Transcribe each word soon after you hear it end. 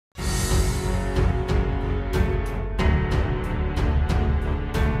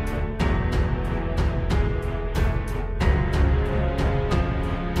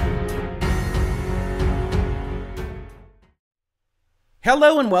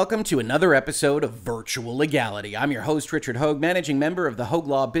Hello and welcome to another episode of Virtual Legality. I'm your host, Richard Hogue, managing member of the Hogue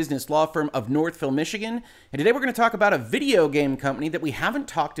Law business law firm of Northville, Michigan. And today we're going to talk about a video game company that we haven't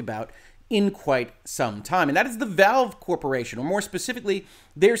talked about in quite some time. And that is the Valve Corporation, or more specifically,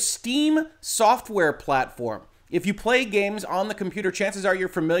 their Steam software platform. If you play games on the computer, chances are you're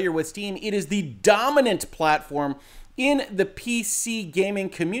familiar with Steam. It is the dominant platform in the PC gaming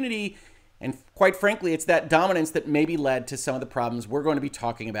community. And quite frankly, it's that dominance that maybe led to some of the problems we're going to be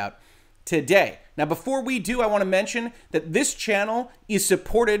talking about today. Now, before we do, I want to mention that this channel is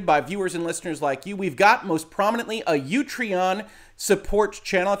supported by viewers and listeners like you. We've got, most prominently, a Utreon support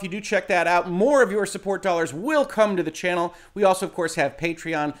channel. If you do check that out, more of your support dollars will come to the channel. We also, of course, have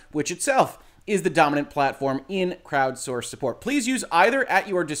Patreon, which itself is the dominant platform in crowdsourced support. Please use either at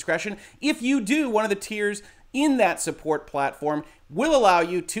your discretion. If you do, one of the tiers in that support platform will allow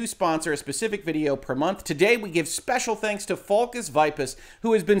you to sponsor a specific video per month. Today, we give special thanks to FalkusVipus,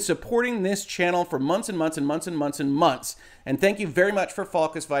 who has been supporting this channel for months and months and months and months and months. And thank you very much for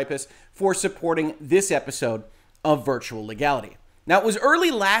FalkusVipus for supporting this episode of Virtual Legality. Now, it was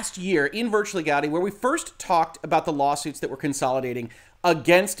early last year in Virtual Legality where we first talked about the lawsuits that were consolidating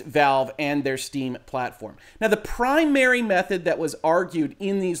against Valve and their Steam platform. Now, the primary method that was argued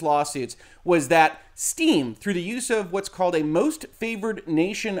in these lawsuits was that Steam, through the use of what's called a most favored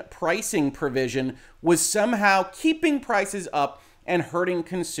nation pricing provision, was somehow keeping prices up and hurting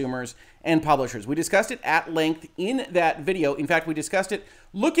consumers and publishers. We discussed it at length in that video. In fact, we discussed it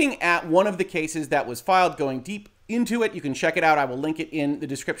looking at one of the cases that was filed, going deep into it. You can check it out. I will link it in the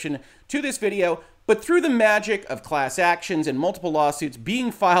description to this video. But through the magic of class actions and multiple lawsuits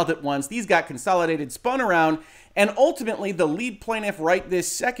being filed at once, these got consolidated, spun around, and ultimately the lead plaintiff right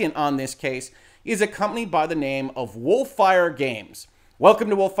this second on this case is a company by the name of Wolfire Games. Welcome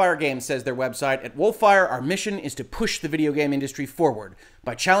to Wolfire Games, says their website. At Wolfire, our mission is to push the video game industry forward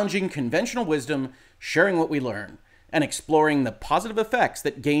by challenging conventional wisdom, sharing what we learn, and exploring the positive effects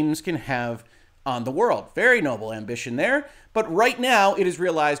that games can have on the world. Very noble ambition there, but right now it is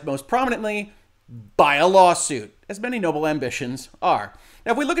realized most prominently by a lawsuit, as many noble ambitions are.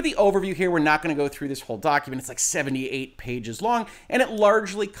 Now, if we look at the overview here, we're not going to go through this whole document. It's like 78 pages long, and it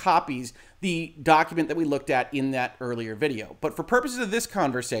largely copies the document that we looked at in that earlier video. But for purposes of this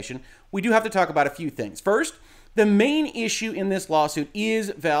conversation, we do have to talk about a few things. First, the main issue in this lawsuit is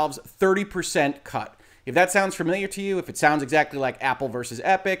Valve's 30% cut. If that sounds familiar to you, if it sounds exactly like Apple versus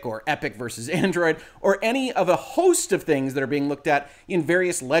Epic or Epic versus Android or any of a host of things that are being looked at in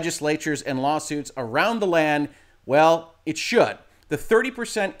various legislatures and lawsuits around the land, well, it should. The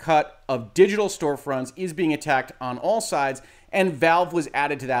 30% cut of digital storefronts is being attacked on all sides, and Valve was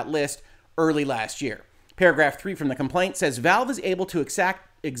added to that list early last year. Paragraph 3 from the complaint says Valve is able to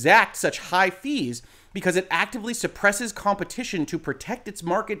exact such high fees because it actively suppresses competition to protect its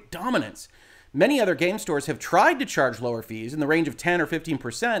market dominance. Many other game stores have tried to charge lower fees in the range of 10 or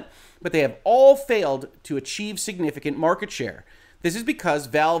 15%, but they have all failed to achieve significant market share. This is because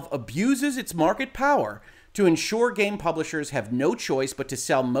Valve abuses its market power to ensure game publishers have no choice but to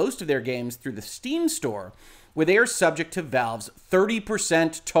sell most of their games through the Steam store, where they are subject to Valve's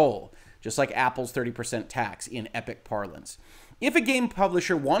 30% toll, just like Apple's 30% tax in Epic parlance. If a game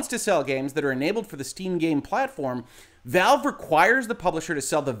publisher wants to sell games that are enabled for the Steam game platform, Valve requires the publisher to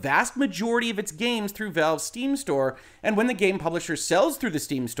sell the vast majority of its games through Valve's Steam store, and when the game publisher sells through the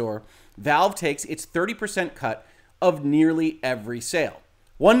Steam store, Valve takes its 30% cut of nearly every sale.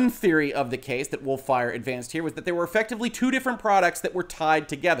 One theory of the case that Wolfire advanced here was that there were effectively two different products that were tied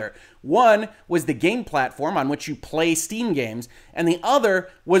together. One was the game platform on which you play Steam games, and the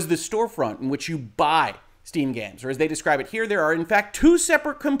other was the storefront in which you buy Steam games. Or as they describe it here, there are in fact two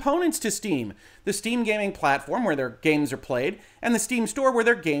separate components to Steam. The Steam gaming platform where their games are played, and the Steam store where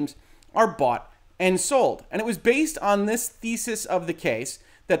their games are bought and sold. And it was based on this thesis of the case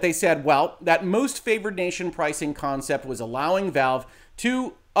that they said, well, that most favored nation pricing concept was allowing Valve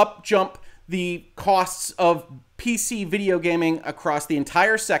to up-jump the costs of PC video gaming across the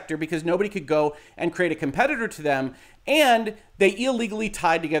entire sector because nobody could go and create a competitor to them, and they illegally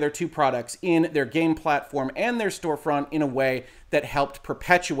tied together two products in their game platform and their storefront in a way that helped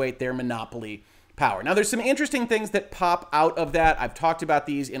perpetuate their monopoly power. Now, there's some interesting things that pop out of that. I've talked about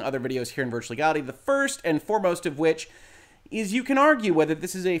these in other videos here in Virtual Legality. The first and foremost of which is you can argue whether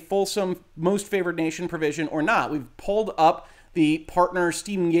this is a fulsome most favored nation provision or not. We've pulled up the partner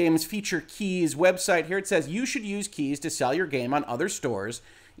Steam Games feature keys website here. It says you should use keys to sell your game on other stores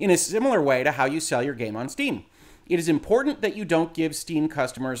in a similar way to how you sell your game on Steam. It is important that you don't give Steam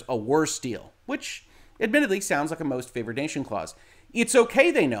customers a worse deal, which admittedly sounds like a most favored nation clause. It's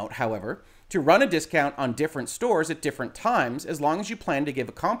okay, they note, however, to run a discount on different stores at different times as long as you plan to give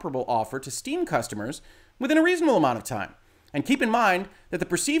a comparable offer to Steam customers within a reasonable amount of time. And keep in mind that the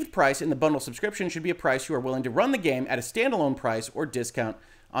perceived price in the bundle subscription should be a price you are willing to run the game at a standalone price or discount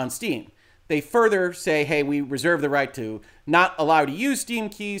on Steam. They further say, hey, we reserve the right to not allow you to use Steam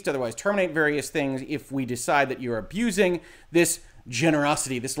keys, to otherwise terminate various things if we decide that you're abusing this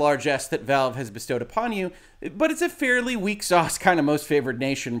generosity, this largesse that Valve has bestowed upon you. But it's a fairly weak sauce kind of most favored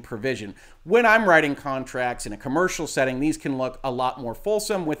nation provision. When I'm writing contracts in a commercial setting, these can look a lot more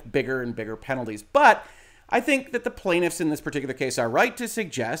fulsome with bigger and bigger penalties. But I think that the plaintiffs in this particular case are right to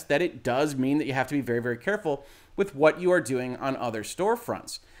suggest that it does mean that you have to be very, very careful with what you are doing on other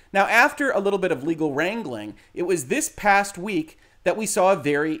storefronts. Now, after a little bit of legal wrangling, it was this past week that we saw a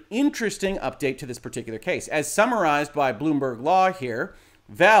very interesting update to this particular case. As summarized by Bloomberg Law here,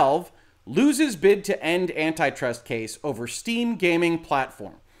 Valve loses bid to end antitrust case over Steam gaming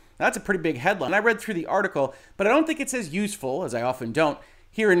platform. Now, that's a pretty big headline. I read through the article, but I don't think it's as useful, as I often don't,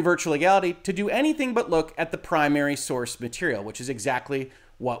 here in Virtual Legality, to do anything but look at the primary source material, which is exactly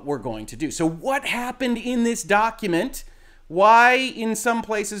what we're going to do. So what happened in this document? Why, in some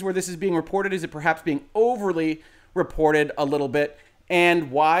places where this is being reported, is it perhaps being overly reported a little bit?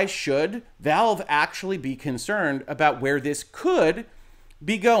 And why should Valve actually be concerned about where this could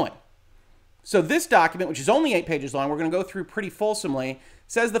be going? So this document, which is only 8 pages long, we're going to go through pretty fulsomely,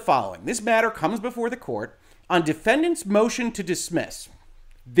 says the following. This matter comes before the court on defendant's motion to dismiss.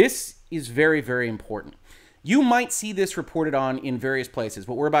 This is very, very important. You might see this reported on in various places,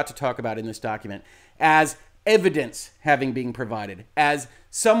 what we're about to talk about in this document, as evidence having been provided, as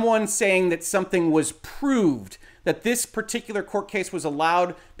someone saying that something was proved, that this particular court case was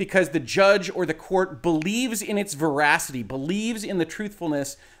allowed because the judge or the court believes in its veracity, believes in the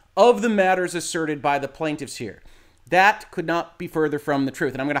truthfulness of the matters asserted by the plaintiffs here. That could not be further from the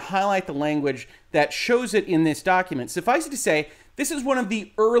truth. And I'm going to highlight the language that shows it in this document. Suffice it to say, this is one of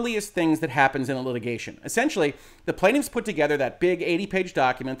the earliest things that happens in a litigation. Essentially, the plaintiffs put together that big 80-page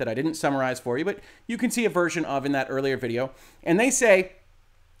document that I didn't summarize for you, but you can see a version of in that earlier video. And they say,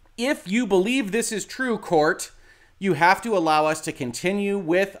 if you believe this is true, court, you have to allow us to continue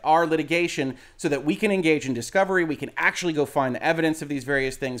with our litigation so that we can engage in discovery, we can actually go find the evidence of these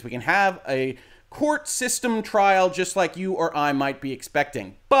various things, we can have a court system trial just like you or I might be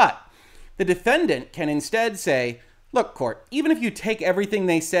expecting. But the defendant can instead say, look, court, even if you take everything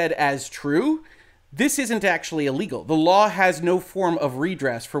they said as true, this isn't actually illegal. The law has no form of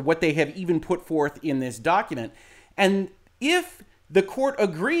redress for what they have even put forth in this document. And if the court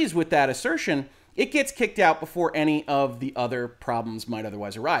agrees with that assertion, it gets kicked out before any of the other problems might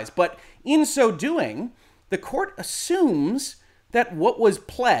otherwise arise. But in so doing, the court assumes that what was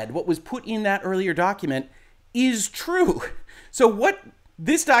pled, what was put in that earlier document, is true. So what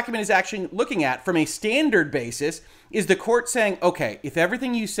this document is actually looking at from a standard basis is the court saying, okay, if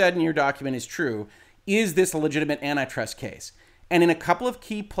everything you said in your document is true, is this a legitimate antitrust case? And in a couple of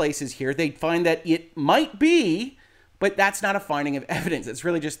key places here, they find that it might be, but that's not a finding of evidence. It's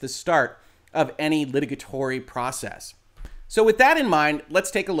really just the start of any litigatory process. So with that in mind,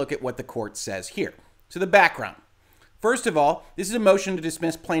 let's take a look at what the court says here. So the background. First of all, this is a motion to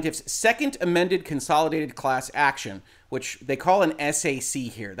dismiss plaintiff's second amended consolidated class action, which they call an SAC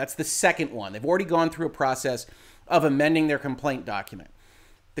here. That's the second one. They've already gone through a process of amending their complaint document.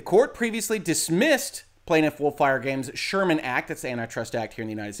 The court previously dismissed plaintiff Wolfire Games' Sherman Act, that's the Antitrust Act here in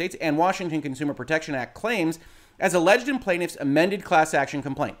the United States, and Washington Consumer Protection Act claims as alleged in plaintiff's amended class action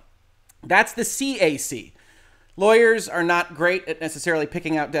complaint. That's the CAC. Lawyers are not great at necessarily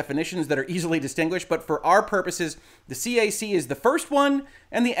picking out definitions that are easily distinguished, but for our purposes, the CAC is the first one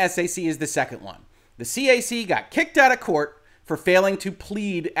and the SAC is the second one. The CAC got kicked out of court for failing to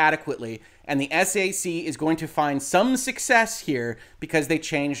plead adequately, and the SAC is going to find some success here because they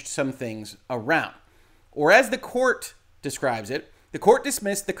changed some things around. Or as the court describes it, the court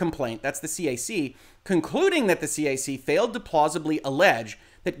dismissed the complaint, that's the CAC, concluding that the CAC failed to plausibly allege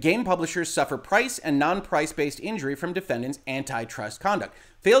that game publishers suffer price and non-price-based injury from defendants' antitrust conduct.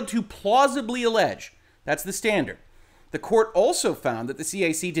 Failed to plausibly allege. That's the standard. The court also found that the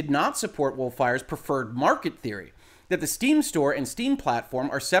CAC did not support Wolfire's preferred market theory, that the Steam store and Steam platform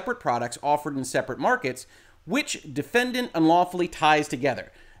are separate products offered in separate markets, which defendant unlawfully ties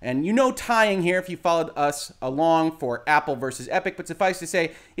together. And you know tying here if you followed us along for Apple versus Epic, but suffice to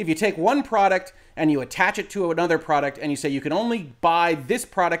say, if you take one product and you attach it to another product and you say you can only buy this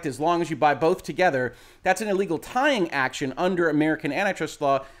product as long as you buy both together, that's an illegal tying action under American antitrust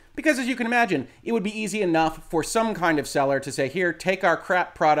law Because as you can imagine, it would be easy enough for some kind of seller to say, here, take our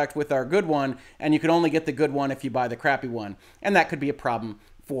crap product with our good one, and you can only get the good one if you buy the crappy one. And that could be a problem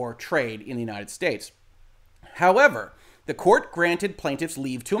for trade in the United States. However, the court granted plaintiffs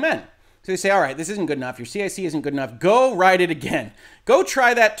leave to amend. So they say, all right, this isn't good enough. Your CIC isn't good enough. Go write it again. Go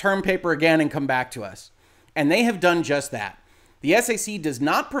try that term paper again and come back to us. And they have done just that. The SAC does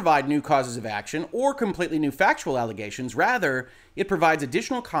not provide new causes of action or completely new factual allegations. Rather, it provides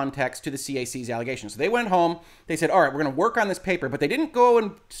additional context to the CAC's allegations. So they went home. They said, all right, we're going to work on this paper. But they didn't go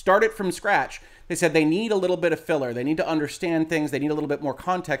and start it from scratch. They said they need a little bit of filler. They need to understand things. They need a little bit more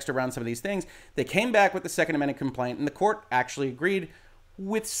context around some of these things. They came back with the Second Amendment complaint, and the court actually agreed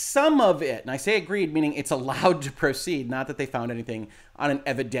with some of it. And I say agreed, meaning it's allowed to proceed, not that they found anything on an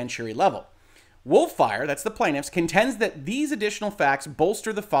evidentiary level. Wolfire, that's the plaintiffs, contends that these additional facts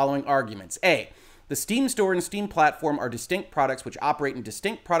bolster the following arguments. A, the Steam store and Steam platform are distinct products which operate in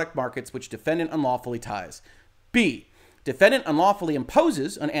distinct product markets which defendant unlawfully ties. B, defendant unlawfully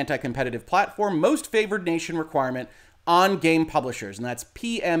imposes an anti-competitive platform most favored nation requirement on game publishers, and that's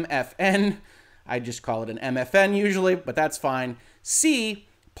PMFN. I just call it an MFN usually, but that's fine. C,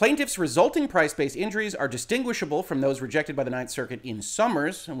 plaintiffs' resulting price-based injuries are distinguishable from those rejected by the Ninth Circuit in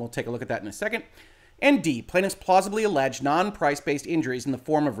Summers, and we'll take a look at that in a second. And D, plaintiffs plausibly allege non-price-based injuries in the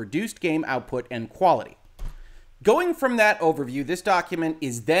form of reduced game output and quality. Going from that overview, this document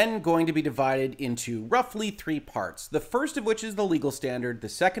is then going to be divided into roughly 3 parts. The first of which is the legal standard, the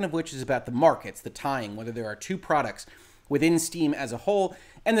second of which is about the markets, the tying, whether there are 2 products within Steam as a whole,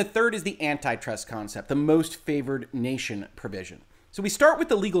 and the third is the antitrust concept, the most favored nation provision. So we start with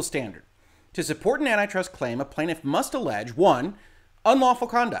the legal standard. To support an antitrust claim, a plaintiff must allege, 1, unlawful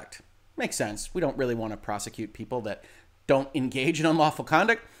conduct. Makes sense. We don't really want to prosecute people that don't engage in unlawful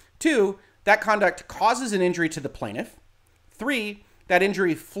conduct. 2, that conduct causes an injury to the plaintiff. 3, that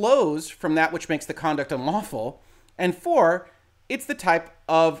injury flows from that which makes the conduct unlawful. And 4, it's the type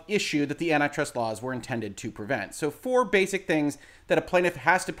of issue that the antitrust laws were intended to prevent. So 4 basic things that a plaintiff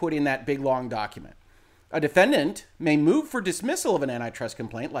has to put in that big, long document. A defendant may move for dismissal of an antitrust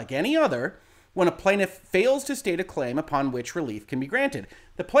complaint like any other when a plaintiff fails to state a claim upon which relief can be granted.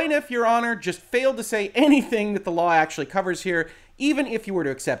 The plaintiff, Your Honor, just failed to say anything that the law actually covers here. Even if you were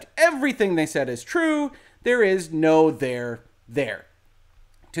to accept everything they said as true, there is no there.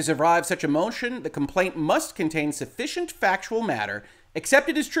 To survive such a motion, the complaint must contain sufficient factual matter,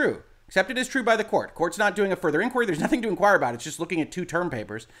 accepted as true by the court. Court's not doing a further inquiry. There's nothing to inquire about. It's just looking at 2 term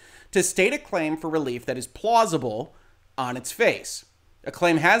papers to state a claim for relief that is plausible on its face. A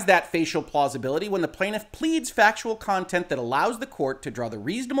claim has that facial plausibility when the plaintiff pleads factual content that allows the court to draw the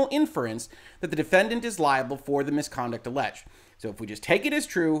reasonable inference that the defendant is liable for the misconduct alleged. So if we just take it as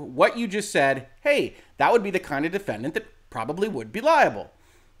true, what you just said, hey, that would be the kind of defendant that probably would be liable.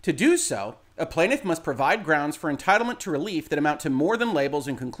 To do so, a plaintiff must provide grounds for entitlement to relief that amount to more than labels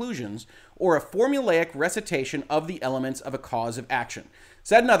and conclusions, or a formulaic recitation of the elements of a cause of action.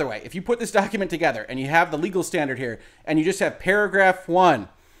 Said another way, if you put this document together and you have the legal standard here, and you just have paragraph 1,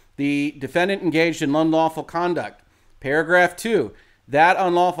 the defendant engaged in unlawful conduct. Paragraph 2, that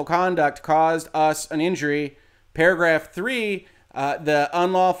unlawful conduct caused us an injury. Paragraph 3, the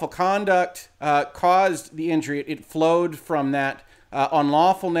unlawful conduct caused the injury. It flowed from that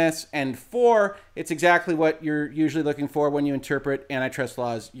unlawfulness. And 4, it's exactly what you're usually looking for when you interpret antitrust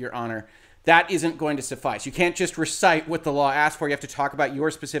laws, Your Honor. That isn't going to suffice. You can't just recite what the law asks for. You have to talk about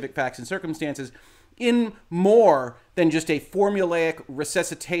your specific facts and circumstances in more than just a formulaic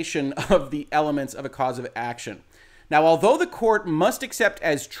resuscitation of the elements of a cause of action. Now, although the court must accept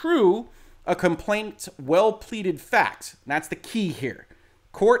as true a complaint's well-pleaded facts, that's the key here.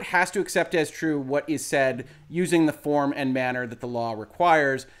 Court has to accept as true what is said using the form and manner that the law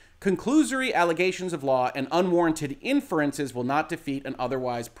requires. Conclusory allegations of law and unwarranted inferences will not defeat an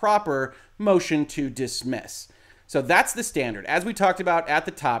otherwise proper motion to dismiss. So that's the standard. As we talked about at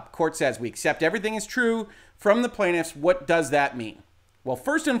the top, court says we accept everything as true from the plaintiffs. What does that mean? Well,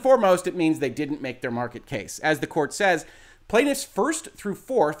 first and foremost, it means they didn't make their market case. As the court says, plaintiffs' first through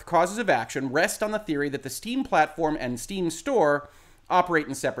fourth causes of action rest on the theory that the Steam platform and Steam store operate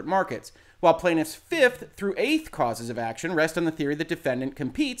in separate markets, while plaintiffs' fifth through eighth causes of action rest on the theory that defendant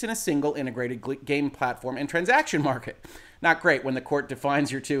competes in a single integrated game platform and transaction market. Not great when the court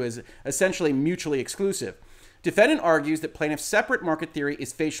defines your two as essentially mutually exclusive. Defendant argues that plaintiff's separate market theory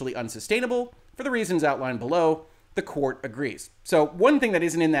is facially unsustainable for the reasons outlined below. The court agrees. So one thing that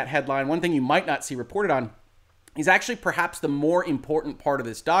isn't in that headline, one thing you might not see reported on, is actually perhaps the more important part of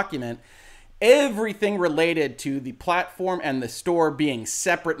this document. Everything related to the platform and the store being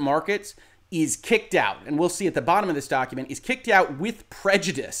separate markets is kicked out, and we'll see at the bottom of this document, is kicked out with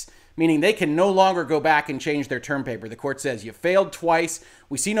prejudice, meaning they can no longer go back and change their term paper. The court says, you failed twice.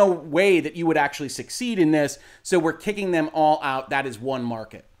 We see no way that you would actually succeed in this, so we're kicking them all out. That is one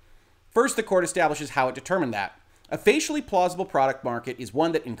market. First, the court establishes how it determined that. A facially plausible product market is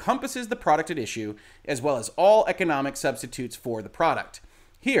one that encompasses the product at issue, as well as all economic substitutes for the product.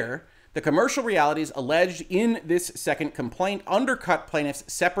 Here, the commercial realities alleged in this second complaint undercut plaintiffs'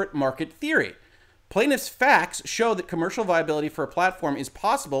 separate market theory. Plaintiffs' facts show that commercial viability for a platform is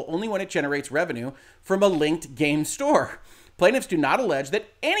possible only when it generates revenue from a linked game store. Plaintiffs do not allege that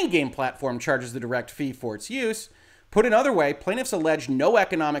any game platform charges the direct fee for its use. Put another way, plaintiffs allege no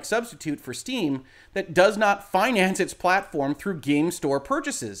economic substitute for Steam that does not finance its platform through game store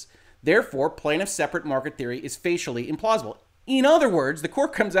purchases. Therefore, plaintiffs' separate market theory is facially implausible. In other words, the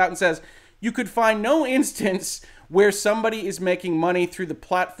court comes out and says, you could find no instance where somebody is making money through the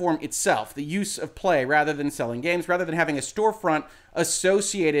platform itself, the use of play, rather than selling games, rather than having a storefront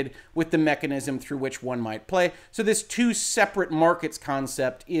associated with the mechanism through which one might play. So this two separate markets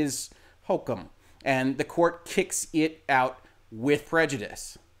concept is hokum, and the court kicks it out with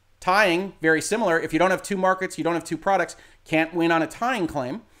prejudice. Tying, very similar. If you don't have two markets, you don't have two products, can't win on a tying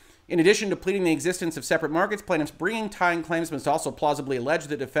claim. In addition to pleading the existence of separate markets, plaintiffs bringing tying claims must also plausibly allege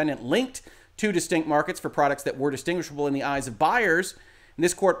the defendant linked two distinct markets for products that were distinguishable in the eyes of buyers. And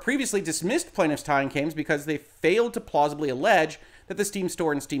this court previously dismissed plaintiffs' tying claims because they failed to plausibly allege that the Steam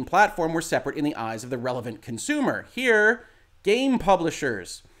store and Steam platform were separate in the eyes of the relevant consumer. Here, game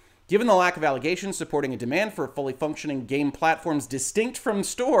publishers. Given the lack of allegations supporting a demand for fully functioning game platforms distinct from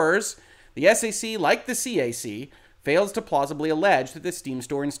stores, the SAC, like the CAC, fails to plausibly allege that the Steam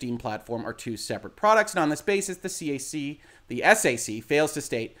store and Steam platform are two separate products, and on this basis, the SAC fails to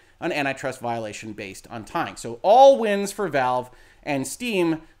state an antitrust violation based on tying. So all wins for Valve and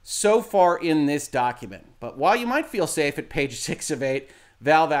Steam so far in this document. But while you might feel safe at page 6 of 8,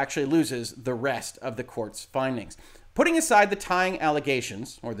 Valve actually loses the rest of the court's findings. Putting aside the tying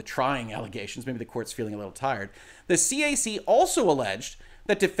allegations, or the trying allegations, maybe the court's feeling a little tired, the CAC also alleged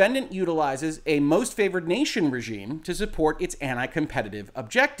that defendant utilizes a most favored nation regime to support its anti-competitive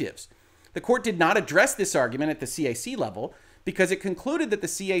objectives. The court did not address this argument at the CAC level because it concluded that the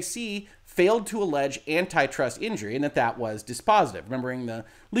CAC failed to allege antitrust injury and that was dispositive. Remembering the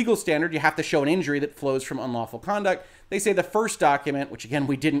legal standard, you have to show an injury that flows from unlawful conduct. They say the first document, which again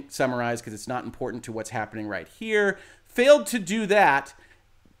we didn't summarize because it's not important to what's happening right here, failed to do that,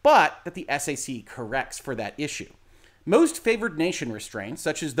 but that the SAC corrects for that issue. Most favored nation restraints,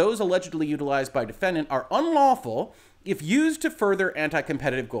 such as those allegedly utilized by defendant, are unlawful if used to further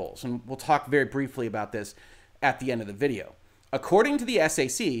anti-competitive goals. And we'll talk very briefly about this at the end of the video. According to the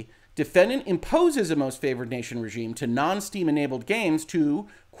SAC, defendant imposes a most favored nation regime to non-Steam enabled games to,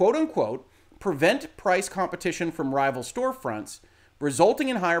 quote unquote, prevent price competition from rival storefronts, resulting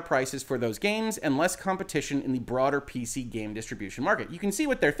in higher prices for those games and less competition in the broader PC game distribution market. You can see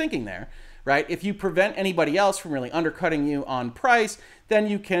what they're thinking there, right? If you prevent anybody else from really undercutting you on price, then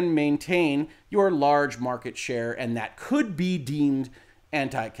you can maintain your large market share, and that could be deemed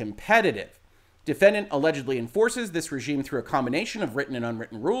anti-competitive. Defendant allegedly enforces this regime through a combination of written and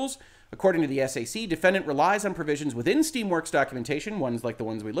unwritten rules. According to the SAC, defendant relies on provisions within Steamworks documentation, ones like the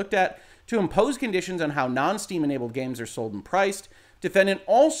ones we looked at, to impose conditions on how non-Steam enabled games are sold and priced. Defendant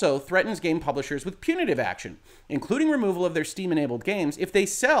also threatens game publishers with punitive action, including removal of their Steam-enabled games if they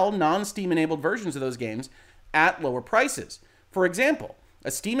sell non-Steam-enabled versions of those games at lower prices. For example, a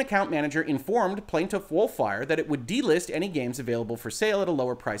Steam account manager informed plaintiff Wolfire that it would delist any games available for sale at a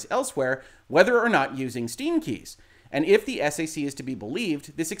lower price elsewhere, whether or not using Steam keys. And if the SAC is to be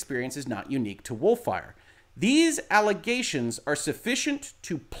believed, this experience is not unique to Wolfire. These allegations are sufficient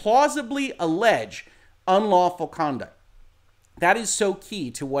to plausibly allege unlawful conduct. That is so key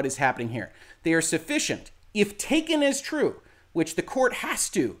to what is happening here. They are sufficient, if taken as true, which the court has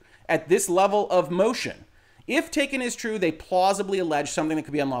to at this level of motion. If taken as true, they plausibly allege something that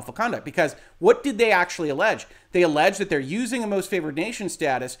could be unlawful conduct. Because what did they actually allege? They allege that they're using a most favored nation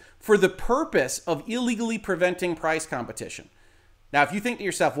status for the purpose of illegally preventing price competition. Now, if you think to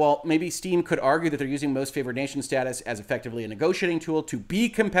yourself, well, maybe Steam could argue that they're using most favored nation status as effectively a negotiating tool to be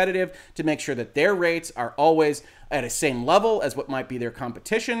competitive, to make sure that their rates are always at a same level as what might be their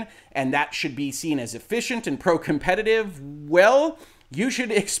competition, and that should be seen as efficient and pro-competitive, well, you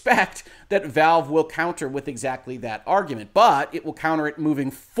should expect that Valve will counter with exactly that argument, but it will counter it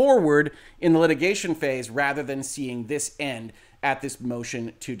moving forward in the litigation phase rather than seeing this end at this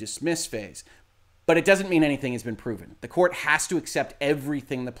motion to dismiss phase. But it doesn't mean anything has been proven. The court has to accept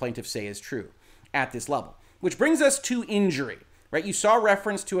everything the plaintiffs say is true at this level. Which brings us to injury. right? You saw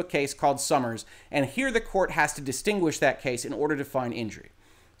reference to a case called Summers, and here the court has to distinguish that case in order to find injury.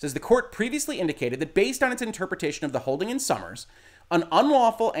 It says the court previously indicated that based on its interpretation of the holding in Summers, an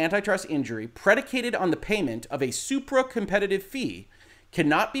unlawful antitrust injury predicated on the payment of a supra-competitive fee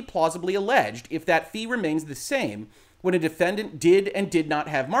cannot be plausibly alleged if that fee remains the same when a defendant did and did not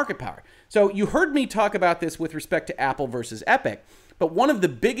have market power. So you heard me talk about this with respect to Apple versus Epic, but one of the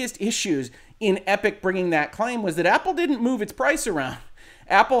biggest issues in Epic bringing that claim was that Apple didn't move its price around.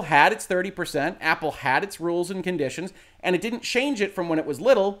 Apple had its 30%, Apple had its rules and conditions, and it didn't change it from when it was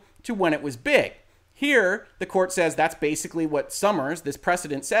little to when it was big. Here, the court says that's basically what Summers, this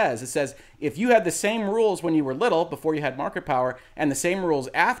precedent, says. It says if you had the same rules when you were little, before you had market power, and the same rules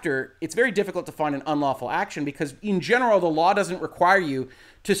after, it's very difficult to find an unlawful action because, in general, the law doesn't require you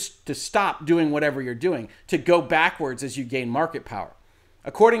to stop doing whatever you're doing, to go backwards as you gain market power.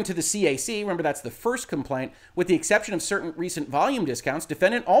 According to the CAC, remember that's the first complaint, with the exception of certain recent volume discounts,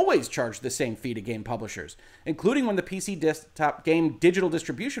 defendant always charged the same fee to game publishers, including when the PC desktop game digital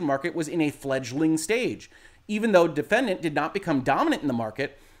distribution market was in a fledgling stage, even though defendant did not become dominant in the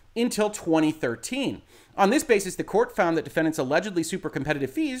market until 2013. On this basis, the court found that defendants' allegedly super competitive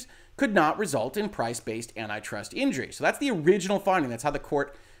fees could not result in price-based antitrust injury. So that's the original finding. That's how the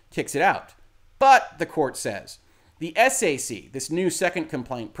court kicks it out. But the court says, the SAC, this new second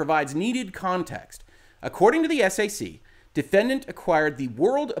complaint, provides needed context. According to the SAC, defendant acquired the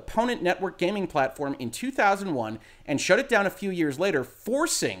World Opponent Network gaming platform in 2001 and shut it down a few years later,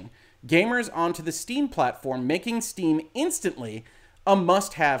 forcing gamers onto the Steam platform, making Steam instantly a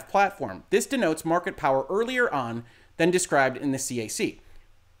must-have platform. This denotes market power earlier on than described in the CAC.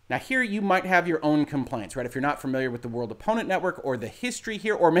 Now here you might have your own complaints, right? If you're not familiar with the World Opponent Network or the history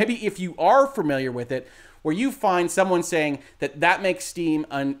here, or maybe if you are familiar with it, where you find someone saying that that makes Steam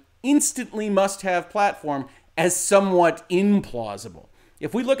an instantly must-have platform as somewhat implausible.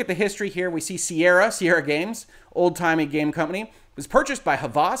 If we look at the history here, we see Sierra Games, old-timey game company, was purchased by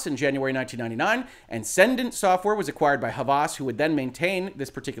Havas in January 1999, and Sendent Software was acquired by Havas, who would then maintain this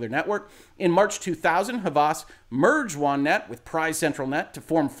particular network. In March 2000, Havas merged WanNet with Prize Central Net to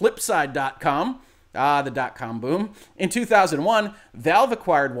form Flipside.com. The .com boom. In 2001, Valve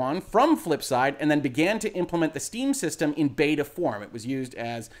acquired Wan from Flipside and then began to implement the Steam system in beta form. It was used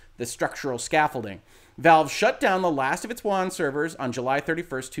as the structural scaffolding. Valve shut down the last of its Wan servers on July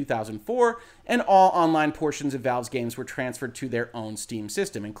 31st, 2004, and all online portions of Valve's games were transferred to their own Steam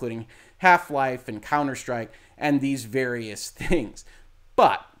system, including Half-Life and Counter-Strike and these various things.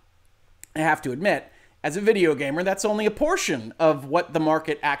 But I have to admit, as a video gamer, that's only a portion of what the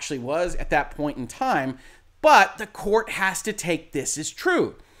market actually was at that point in time, but the court has to take this as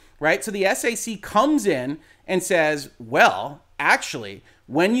true, right? So the SAC comes in and says, well, actually,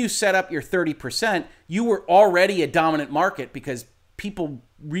 when you set up your 30%, you were already a dominant market because people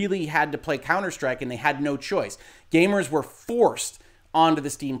really had to play Counter-Strike and they had no choice. Gamers were forced onto the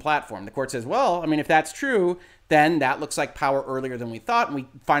Steam platform. The court says, well, I mean, if that's true, then that looks like power earlier than we thought, and we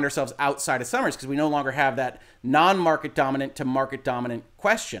find ourselves outside of Summers because we no longer have that non-market dominant to market dominant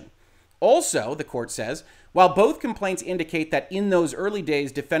question. Also, the court says, while both complaints indicate that in those early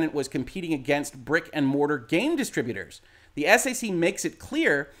days, defendant was competing against brick and mortar game distributors, the SAC makes it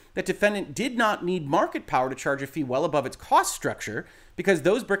clear that defendant did not need market power to charge a fee well above its cost structure because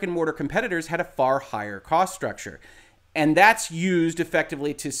those brick and mortar competitors had a far higher cost structure. And that's used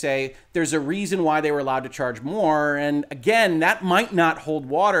effectively to say there's a reason why they were allowed to charge more. And again, that might not hold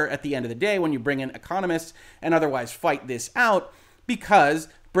water at the end of the day when you bring in economists and otherwise fight this out, because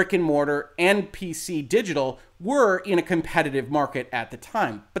brick and mortar and PC digital were in a competitive market at the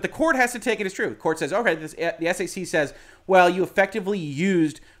time. But the court has to take it as true. The court says, okay, the SAC says, well, you effectively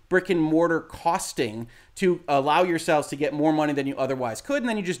used brick and mortar costing to allow yourselves to get more money than you otherwise could, and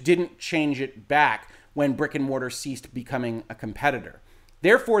then you just didn't change it back when brick and mortar ceased becoming a competitor.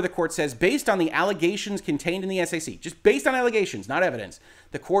 Therefore, the court says, based on the allegations contained in the SAC, just based on allegations, not evidence,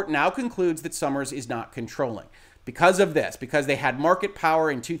 the court now concludes that Summers is not controlling. Because of this, because they had market power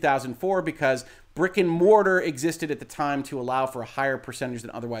in 2004, because brick and mortar existed at the time to allow for a higher percentage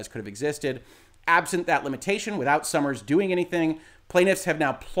than otherwise could have existed. Absent that limitation, without Summers doing anything, plaintiffs have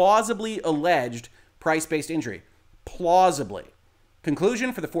now plausibly alleged price-based injury. Plausibly.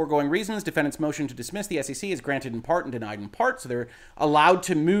 Conclusion, for the foregoing reasons, defendant's motion to dismiss the SEC is granted in part and denied in part, so they're allowed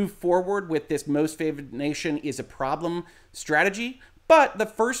to move forward with this most favored nation is a problem strategy. But the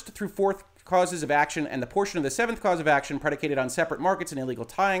first through fourth causes of action and the portion of the seventh cause of action predicated on separate markets and illegal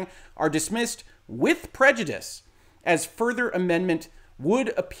tying are dismissed with prejudice, as further amendment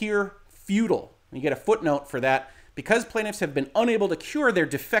would appear futile. You get a footnote for that Because plaintiffs have been unable to cure their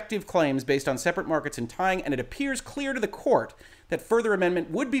defective claims based on separate markets and tying, and it appears clear to the court that further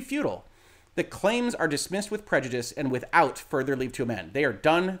amendment would be futile, the claims are dismissed with prejudice and without further leave to amend. They are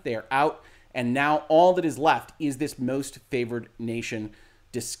done, they are out, and now all that is left is this most favored nation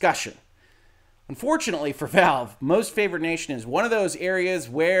discussion. Unfortunately for Valve, most favored nation is one of those areas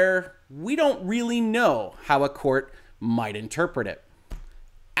where we don't really know how a court might interpret it.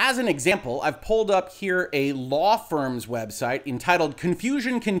 As an example, I've pulled up here a law firm's website entitled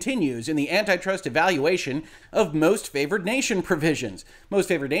Confusion Continues in the Antitrust Evaluation of Most Favored Nation Provisions. Most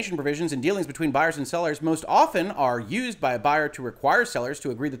favored nation provisions in dealings between buyers and sellers most often are used by a buyer to require sellers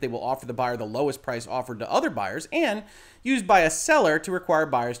to agree that they will offer the buyer the lowest price offered to other buyers, and used by a seller to require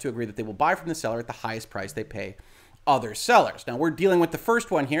buyers to agree that they will buy from the seller at the highest price they pay other sellers. Now, we're dealing with the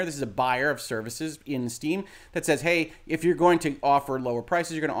first one here. This is a buyer of services in Steam that says, hey, if you're going to offer lower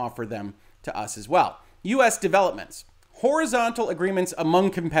prices, you're going to offer them to us as well. U.S. developments. Horizontal agreements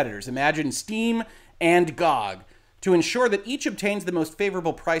among competitors. Imagine Steam and GOG. To ensure that each obtains the most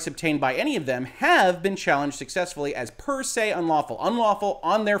favorable price obtained by any of them have been challenged successfully as per se unlawful. Unlawful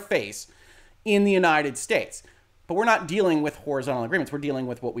on their face in the United States. But we're not dealing with horizontal agreements. We're dealing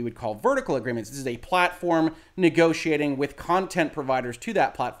with what we would call vertical agreements. This is a platform negotiating with content providers to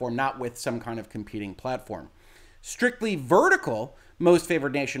that platform, not with some kind of competing platform. Strictly vertical, most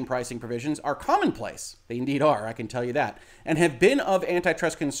favored nation pricing provisions are commonplace. They indeed are, I can tell you that, and have been of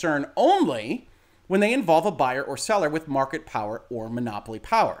antitrust concern only when they involve a buyer or seller with market power or monopoly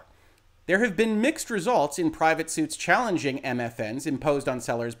power. There have been mixed results in private suits challenging MFNs imposed on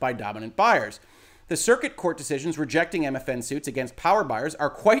sellers by dominant buyers. The circuit court decisions rejecting MFN suits against power buyers are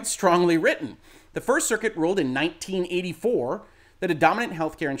quite strongly written. The First Circuit ruled in 1984 that a dominant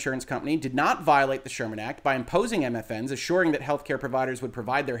healthcare insurance company did not violate the Sherman Act by imposing MFNs, assuring that healthcare providers would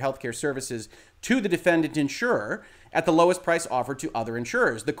provide their healthcare services to the defendant insurer at the lowest price offered to other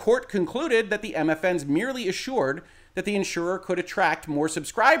insurers. The court concluded that the MFNs merely assured that the insurer could attract more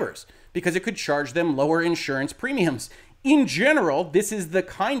subscribers because it could charge them lower insurance premiums. In general, this is the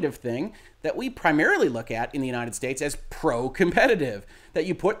kind of thing that we primarily look at in the United States as pro-competitive, that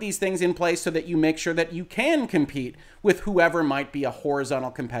you put these things in place so that you make sure that you can compete with whoever might be a horizontal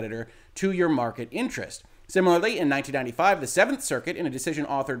competitor to your market interest. Similarly, in 1995, the Seventh Circuit, in a decision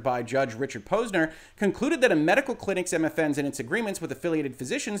authored by Judge Richard Posner, concluded that a medical clinic's MFNs and its agreements with affiliated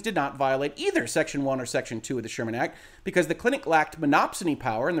physicians did not violate either Section 1 or Section 2 of the Sherman Act because the clinic lacked monopsony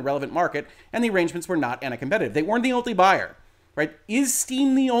power in the relevant market and the arrangements were not anti-competitive. They weren't the only buyer, right? Is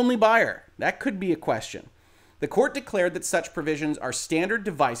Steam the only buyer? That could be a question. The court declared that such provisions are standard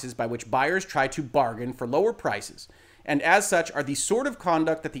devices by which buyers try to bargain for lower prices, and as such are the sort of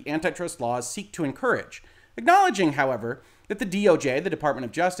conduct that the antitrust laws seek to encourage. Acknowledging, however, that the DOJ, the Department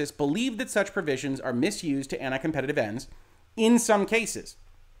of Justice, believed that such provisions are misused to anti-competitive ends in some cases.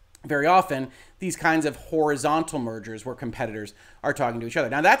 Very often, these kinds of horizontal mergers where competitors are talking to each other.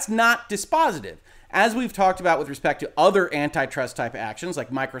 Now, that's not dispositive. As we've talked about with respect to other antitrust type actions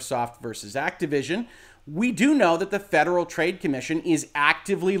like Microsoft versus Activision, we do know that the Federal Trade Commission is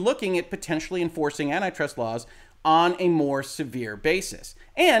actively looking at potentially enforcing antitrust laws on a more severe basis,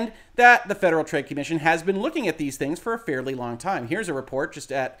 and that the Federal Trade Commission has been looking at these things for a fairly long time. Here's a report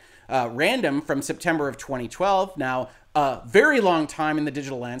just at random from September of 2012, now a very long time in the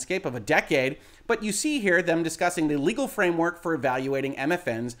digital landscape of a decade, but you see here them discussing the legal framework for evaluating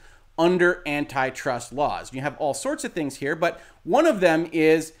MFNs under antitrust laws. You have all sorts of things here, but one of them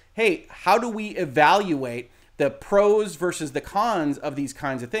is, hey, how do we evaluate the pros versus the cons of these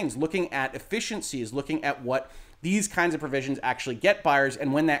kinds of things, looking at efficiencies, looking at what these kinds of provisions actually get buyers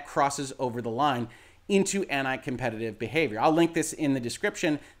and when that crosses over the line into anti-competitive behavior. I'll link this in the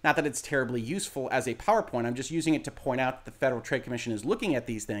description. Not that it's terribly useful as a PowerPoint. I'm just using it to point out that the Federal Trade Commission is looking at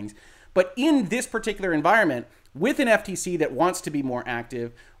these things. But in this particular environment, with an FTC that wants to be more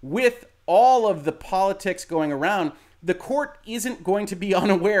active, with all of the politics going around, the court isn't going to be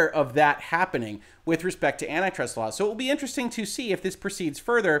unaware of that happening with respect to antitrust laws. So it will be interesting to see if this proceeds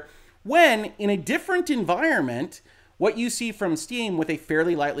further when, in a different environment, what you see from Steam with a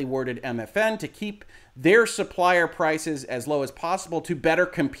fairly lightly worded MFN to keep their supplier prices as low as possible to better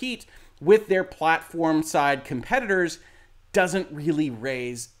compete with their platform side competitors doesn't really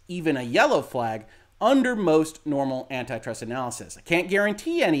raise even a yellow flag under most normal antitrust analysis. I can't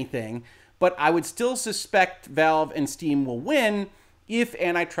guarantee anything, but I would still suspect Valve and Steam will win if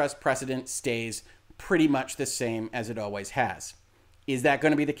antitrust precedent stays pretty much the same as it always has. Is that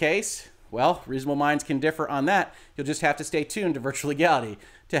going to be the case? Well, reasonable minds can differ on that. You'll just have to stay tuned to Virtual Legality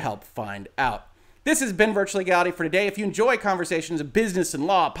to help find out. This has been Virtual Legality for today. If you enjoy conversations of business and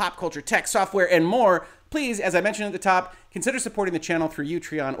law, pop culture, tech, software, and more, please, as I mentioned at the top, consider supporting the channel through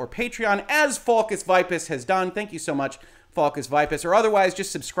Utreon or Patreon, as FalkusVipus has done. Thank you so much, FalkusVipus, or otherwise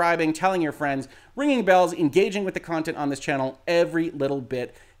just subscribing, telling your friends, ringing bells, engaging with the content on this channel. Every little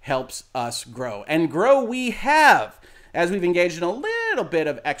bit helps us grow. And grow we have, as we've engaged in a little bit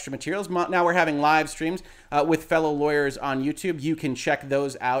of extra materials. Now we're having live streams with fellow lawyers on YouTube. You can check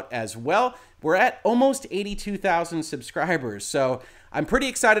those out as well. We're at almost 82,000 subscribers, so I'm pretty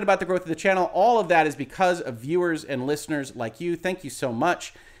excited about the growth of the channel. All of that is because of viewers and listeners like you. Thank you so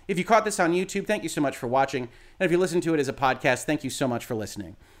much. If you caught this on YouTube, thank you so much for watching. And if you listen to it as a podcast, thank you so much for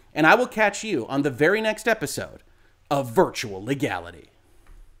listening. And I will catch you on the very next episode of Virtual Legality.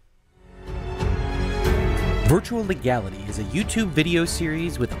 Virtual Legality is a YouTube video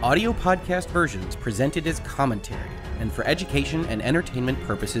series with audio podcast versions presented as commentary and for education and entertainment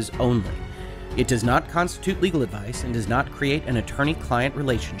purposes only. It does not constitute legal advice and does not create an attorney-client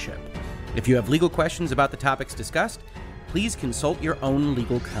relationship. If you have legal questions about the topics discussed, please consult your own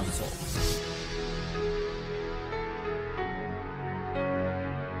legal counsel.